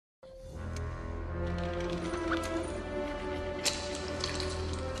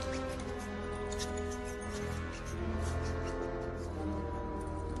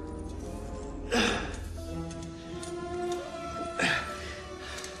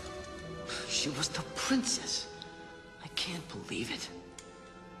She was the princess. I can't believe it.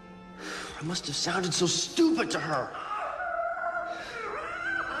 I must have sounded so stupid to her.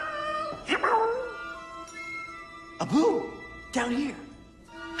 Abu! Down here.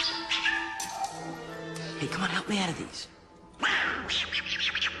 Hey, come on, help me out of these.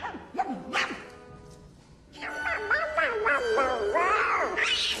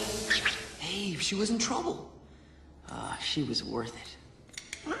 Hey, she was in trouble. She was worth it.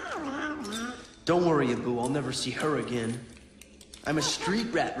 Don't worry, Abu, I'll never see her again. I'm a street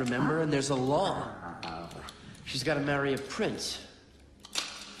rat, remember? And there's a law. She's got to marry a prince.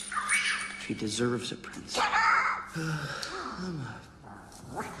 She deserves a prince. I'm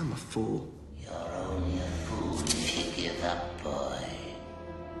a fool. You're only a fool if you give up, boy.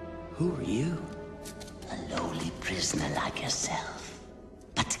 Who are you? A lowly prisoner like yourself.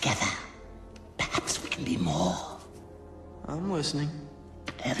 But together, perhaps we can be more. I'm listening.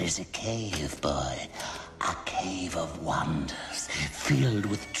 There is a cave, boy. A cave of wonders, filled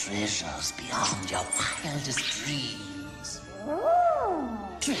with treasures beyond your wildest dreams.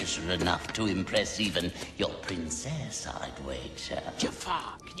 Treasure enough to impress even your princess, I'd wager.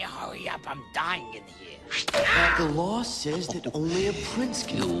 Jafar, can you hurry up? I'm dying in here. The law says that only a prince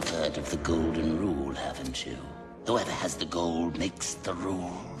can... You've heard of the golden rule, haven't you? Whoever has the gold makes the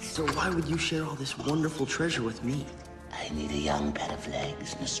rules. So why would you share all this wonderful treasure with me? I need a young pair of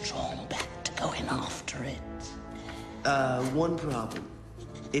legs and a strong back to go in after it. One problem.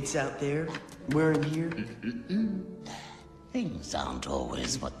 It's out there. We're in here. Things aren't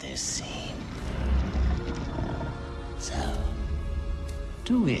always what they seem. So,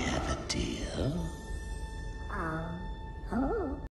 do we have a deal?